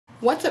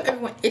What's up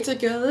everyone, it's your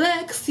girl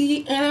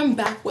Lexi and I'm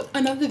back with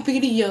another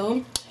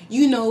video.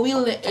 You know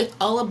it's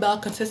all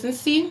about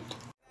consistency.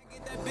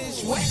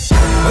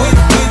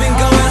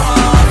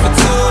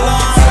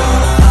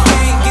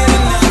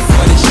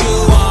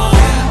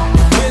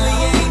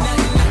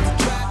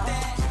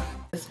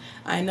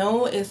 I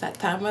know it's that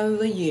time of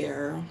the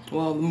year,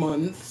 well,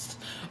 months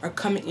are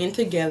coming in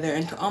together,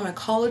 and to all my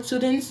college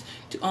students,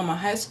 to all my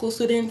high school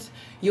students,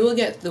 you will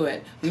get through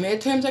it.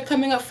 Midterms are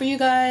coming up for you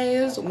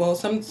guys. Well,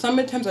 some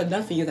midterms are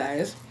done for you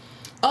guys.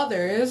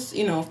 Others,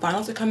 you know,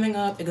 finals are coming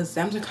up,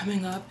 exams are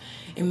coming up.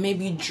 It may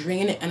be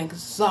draining and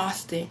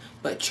exhausting,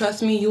 but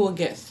trust me, you will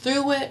get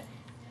through it.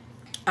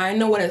 I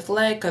know what it's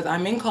like because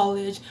I'm in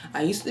college.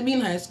 I used to be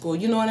in high school.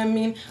 You know what I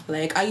mean?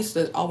 Like, I used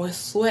to always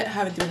sweat,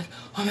 having to be like,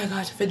 oh my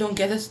gosh, if I don't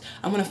get this,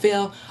 I'm gonna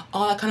fail.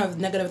 All that kind of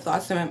negative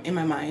thoughts in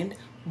my mind.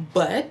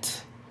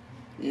 But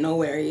no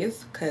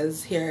worries,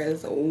 because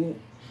here's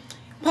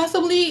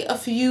possibly a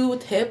few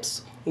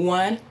tips.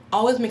 1,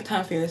 always make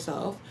time for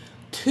yourself.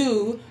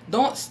 2,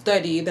 don't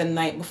study the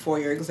night before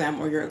your exam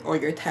or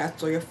your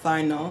test or your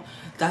final.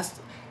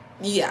 That's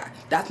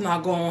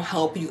not going to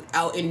help you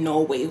out in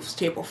no way,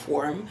 shape, or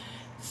form.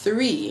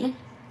 3,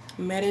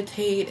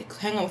 meditate,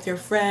 hang out with your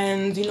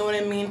friends, you know what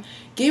I mean?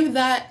 Give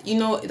that, you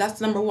know,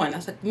 that's number 1.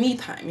 That's like me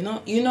time, you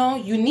know,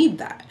 you need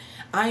that.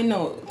 I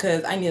know,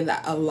 because I need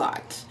that a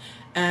lot.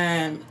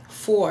 And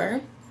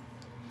 4,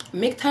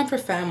 make time for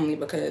family,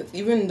 because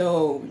even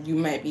though you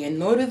might be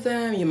annoyed with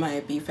them, you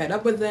might be fed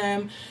up with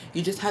them,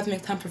 you just have to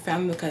make time for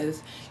family,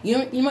 because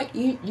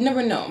you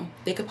never know.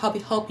 They could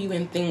probably help you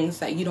in things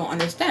that you don't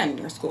understand in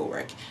your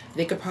schoolwork.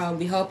 They could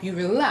probably help you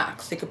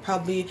relax. They could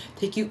probably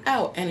take you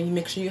out and you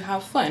make sure you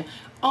have fun.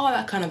 All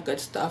that kind of good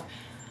stuff.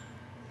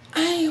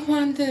 I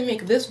wanted to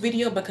make this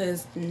video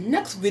because the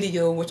next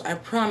video, which I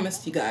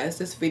promised you guys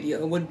this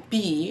video, would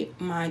be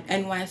my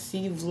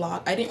NYC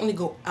vlog. I didn't really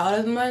go out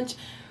as much.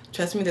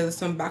 Trust me, there's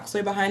some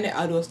backstory behind it.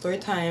 I'll do a story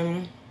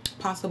time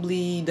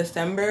possibly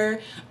December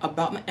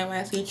about my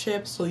NYC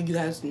trip, so you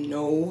guys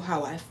know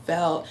how I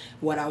felt,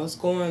 what I was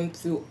going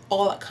through,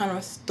 all that kind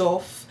of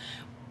stuff.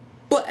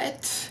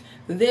 But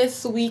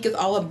this week is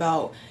all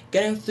about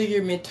getting through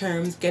your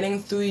midterms,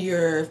 getting through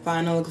your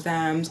final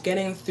exams,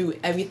 getting through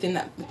everything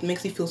that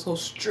makes you feel so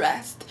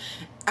stressed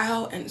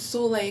out and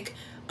so like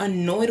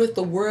annoyed with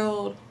the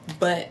world.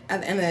 But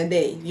at the end of the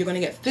day, you're gonna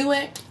get through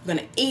it, you're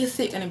gonna ace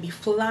it, you're gonna be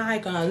fly,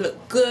 you're gonna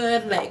look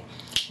good. Like,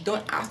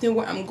 don't ask me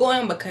where I'm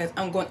going, because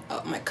I'm going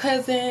out with my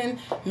cousin,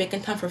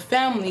 making time for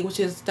family, which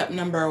is step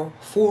number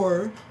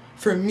 4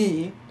 for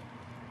me.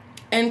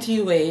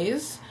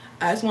 Anyways,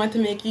 I just wanted to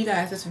make you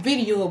guys this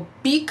video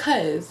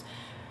because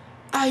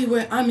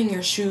I'm in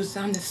your shoes.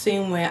 I'm the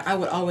same way. I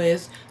would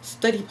always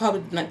study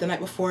probably the night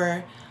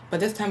before, but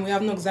this time we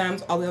have no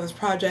exams. All we have is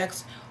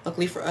projects.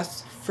 Luckily for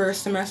us,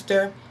 first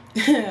semester.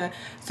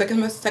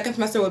 second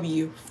semester will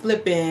be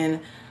flipping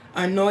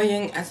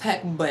annoying as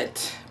heck,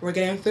 but we're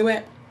getting through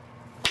it.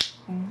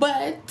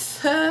 But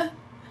I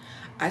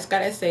just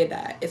gotta say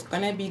that it's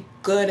gonna be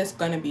good, it's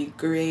gonna be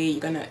great,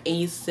 you're gonna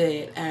ace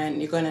it,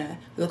 and you're gonna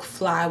look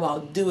fly while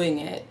doing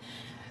it.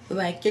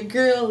 Like your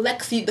girl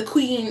Lexi, the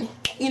queen,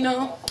 you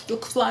know,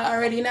 look fly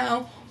already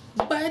now.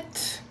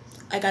 But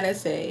I gotta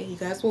say, you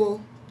guys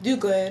will do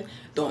good.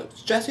 Don't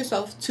stress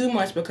yourself too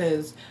much,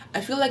 because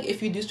I feel like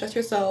if you do stress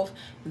yourself,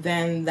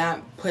 then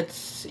that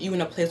puts you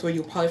in a place where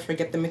you'll probably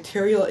forget the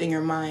material in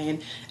your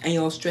mind and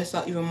you'll stress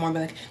out even more, be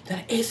like, did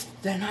I ace,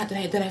 did I not,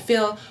 did I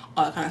fail,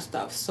 all that kind of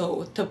stuff.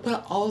 So to put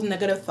out all those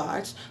negative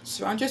thoughts,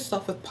 surround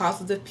yourself with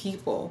positive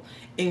people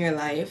in your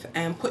life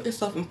and put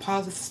yourself in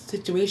positive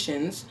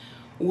situations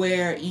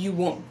where you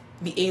won't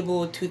be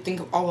able to think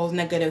of all those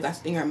negatives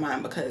that's in your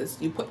mind, because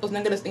you put those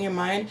negatives in your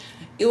mind,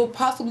 it will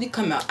possibly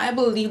come out. I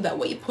believe that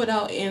what you put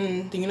out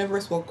in the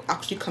universe will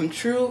actually come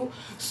true.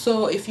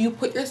 So if you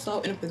put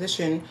yourself in a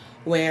position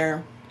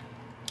where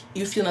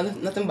you feel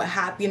nothing but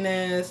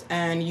happiness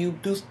and you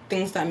do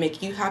things that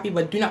make you happy,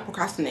 but do not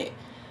procrastinate.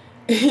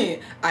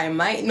 I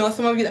might know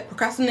some of you that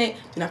procrastinate.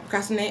 Do not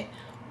procrastinate.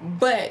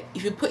 But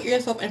if you put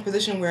yourself in a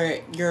position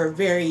where you're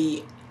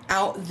very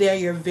out there,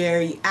 you're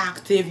very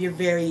active, you're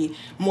very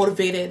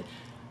motivated,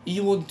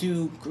 you will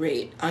do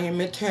great on your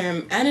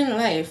midterm and in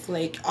life.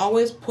 Like,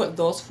 always put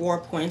those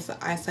 4 points that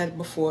I said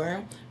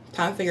before: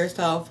 time for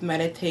yourself,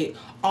 meditate,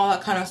 all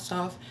that kind of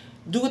stuff.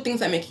 Do things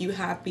that make you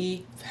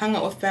happy, hang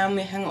out with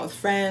family, hang out with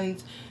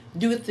friends,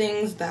 do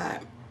things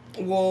that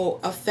will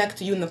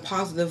affect you in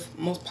the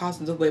most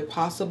positive way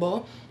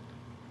possible.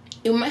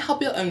 It might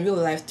help you out in real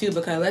life too,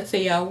 because let's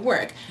say you're at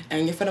work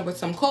and you're fed up with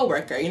some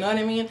coworker, you know what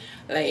I mean?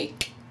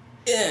 Like,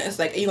 it's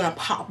like you're gonna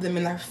pop them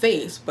in their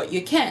face, but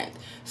you can't.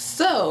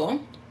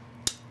 So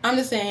I'm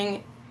just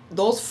saying,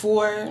 those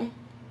 4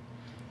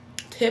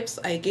 tips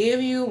I gave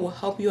you will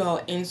help you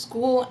out in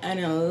school and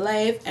in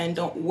life. And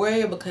don't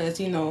worry, because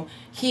you know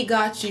he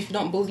got you. If you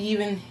don't believe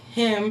in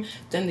him,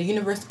 then the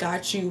universe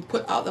got you.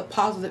 Put out the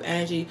positive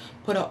energy,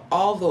 put out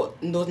all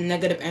those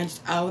negative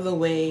energies out of the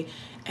way,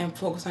 and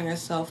focus on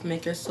yourself.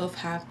 Make yourself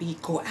happy,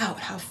 go out,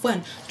 have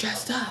fun,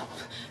 dress up,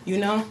 you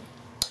know.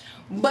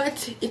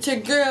 But it's your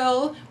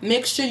girl.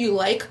 Make sure you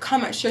like,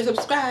 comment, share,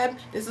 subscribe.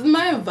 This is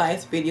my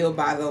advice video,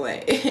 by the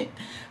way.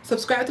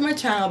 Subscribe to my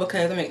channel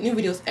because I make new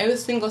videos every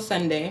single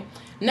Sunday.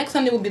 Next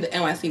Sunday will be the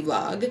NYC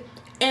vlog.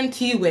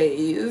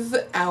 Anyways,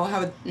 I will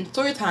have a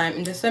story time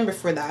in December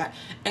for that.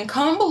 And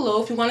comment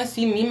below if you want to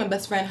see me and my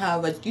best friend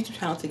have a YouTube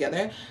channel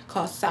together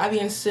called Savvy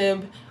and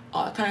Sib,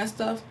 all that kind of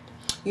stuff.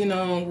 You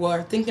know,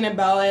 we're thinking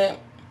about it.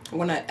 We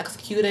want to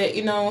execute it,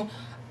 you know.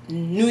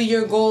 New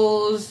Year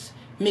goals,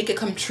 make it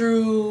come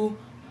true,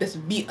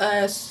 just be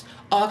us,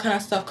 all kind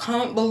of stuff.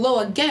 Comment below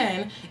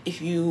again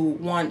if you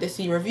want to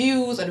see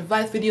reviews,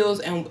 advice videos,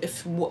 and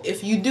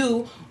if you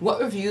do, what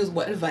reviews,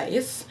 what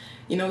advice,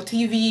 you know,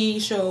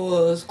 TV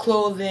shows,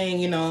 clothing,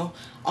 you know,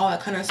 all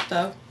that kind of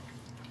stuff.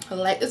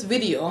 Like this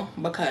video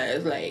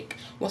because, like,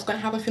 what's gonna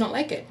happen if you don't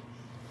like it?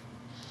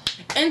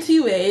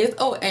 Anyways,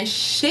 oh, and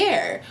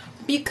share,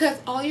 because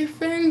all your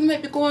friends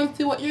might be going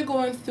through what you're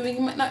going through and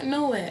you might not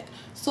know it.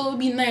 So it'll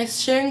be nice.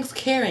 Sharing is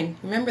caring.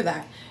 Remember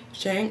that.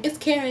 Sharing is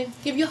caring.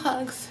 Give you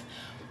hugs.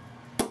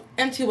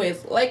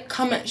 Anyways, like,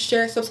 comment,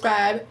 share,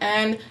 subscribe,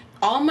 and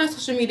all my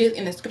social media is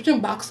in the description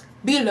box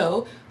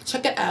below.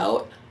 Check it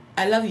out.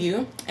 I love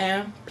you,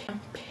 and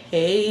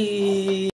peace.